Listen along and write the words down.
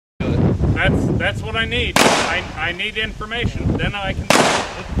That's what I need. I need information. Then I can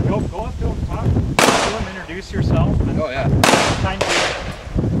go up to him, talk to him, introduce yourself. Oh yeah.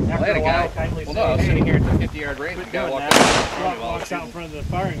 After a while, kindly say, no, I was sitting here at the 50-yard range. The guy walks out in front of the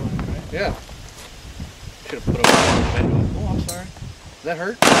firing line, right? Yeah. Should have put him on the window. Oh, I'm sorry. Does that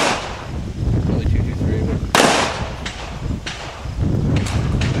hurt? Only 223. But...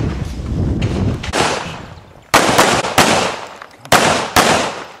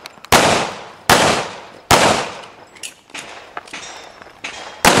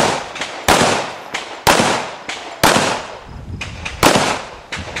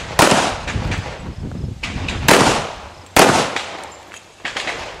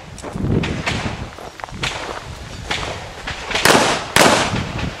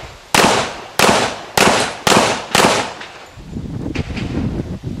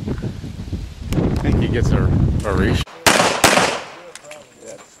 gets a reach.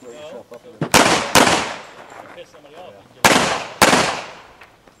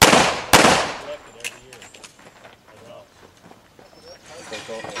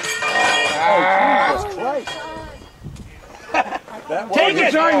 Take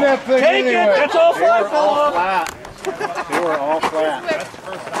it! That thing Take anyway. it! That's all flat, fella! They were all flat.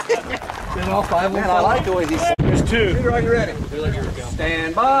 There's all five of them. I like the way he's. There's two. Peter, are you ready?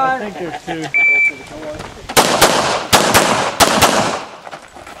 Stand by. I think there's two.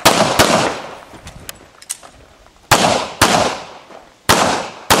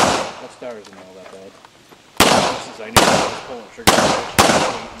 That star isn't all that bad. Since I knew I was pulling trigger,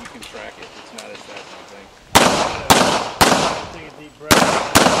 you can track it. It's not as fast as you think. Take a deep breath.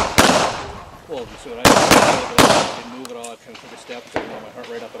 Well, so what I didn't move at all. I kind of took a step, so I didn't want my heart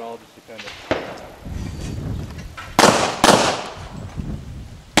rate up at all, just to kind of.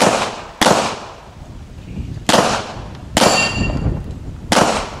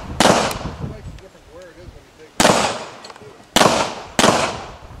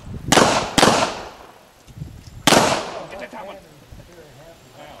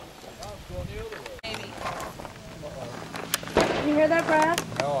 Did you hear that, Brad?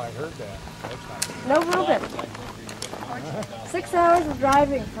 No, I heard that. No Reuben. 6 hours of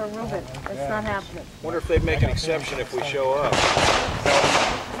driving for Reuben. It's not happening. Wonder if they'd make an exception if we show up.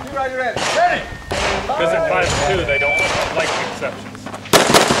 Peter, are you ready? Ready! Because at 5'2", they don't like exceptions.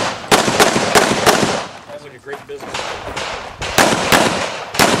 Sounds like a great business.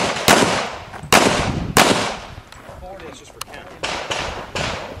 That's just for Ken.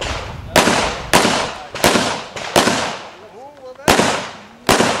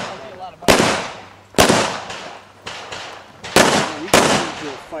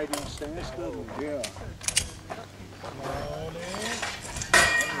 Fighting standstill. Yeah.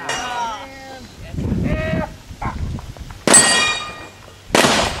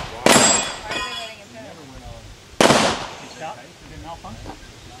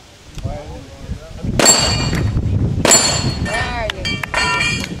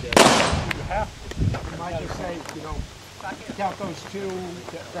 You might just say, you know, count those two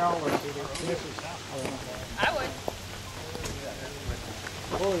that fell or misses. I would.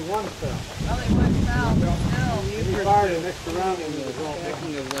 Only one fell. Only one fell, but still. He fired the next round and it was all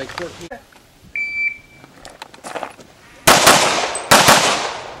making of like 14.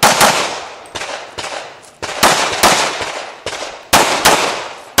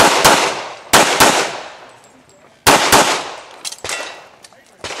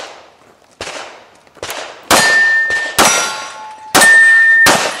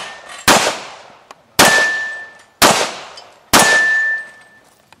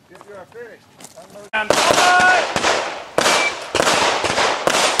 And bye-bye!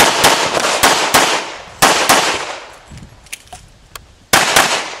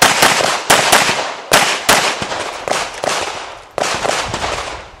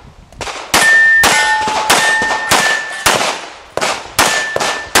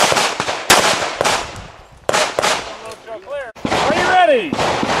 Are you ready?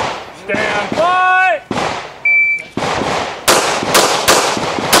 Stand by!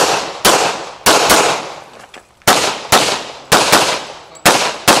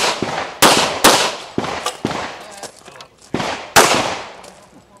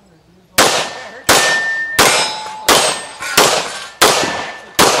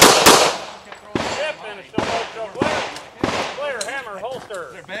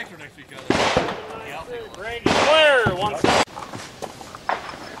 Their bags are next to each other. Range clear. 1 second.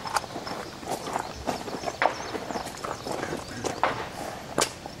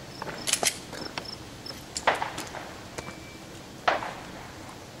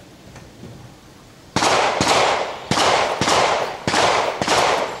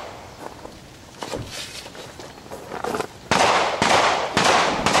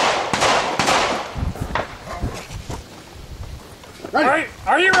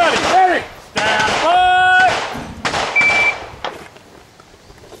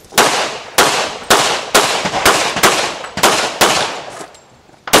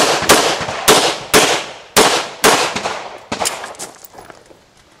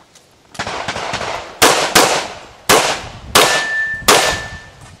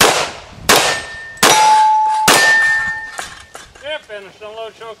 finished,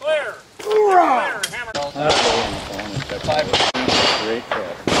 unload, show clear. Clear, hammer.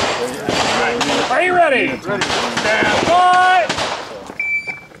 Are you ready? Stand by.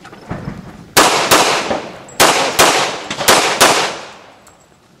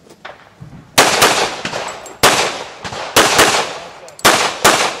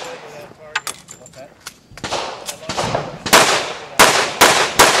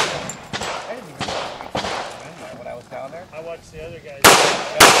 I watched the other guys.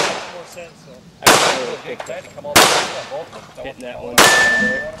 That makes more sense, though. Hitting that one.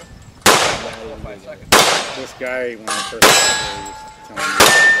 This guy, when I first got here, he was telling me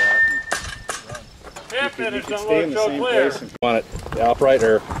that. You Finished, can stay in unload, the show same clear. place. You want it upright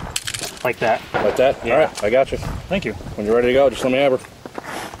or Like that. like that? Yeah. All right, I got you. Thank you. When you're ready to go, just let me have her.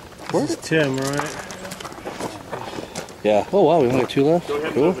 Where's Tim, right? Yeah. Oh wow, we only got 2 left. Go ahead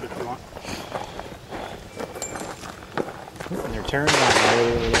and Cool. move it if you want. And they're turning on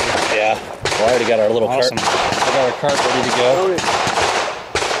right. Yeah. Well, I already got our little Awesome. cart. I got our cart ready to go.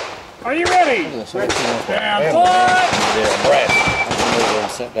 Are you ready? Stand Stand by. Right. I'm gonna move over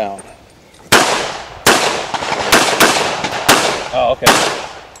and sit down. Oh, okay.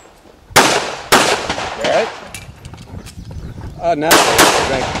 You alright? Now I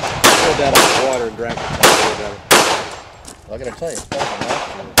drank, filled that up with water and drank it. Well, I gotta tell you, it's better than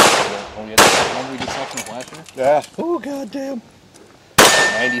last year. Remember we did sections last year? Yeah. Oh, goddamn.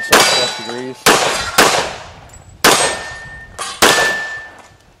 96 plus degrees.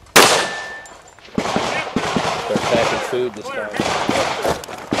 They're packing food this time.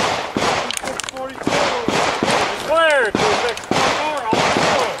 642. Clear. 2644. On the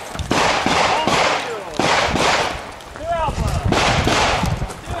field. On the field. 2 Alpha.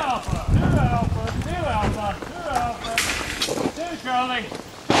 2 Alpha. 2 Alpha. 2 Alpha. 2 Alpha. 2 Charlie. 2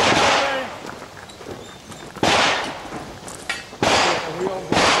 Charlie.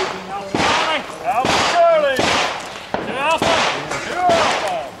 Alpha Charlie. 2 Alpha. 2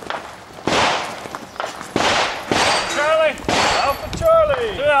 Alpha. Charlie. Alpha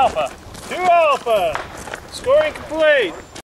Charlie. 2 Alpha. 2 Alpha. Scoring complete.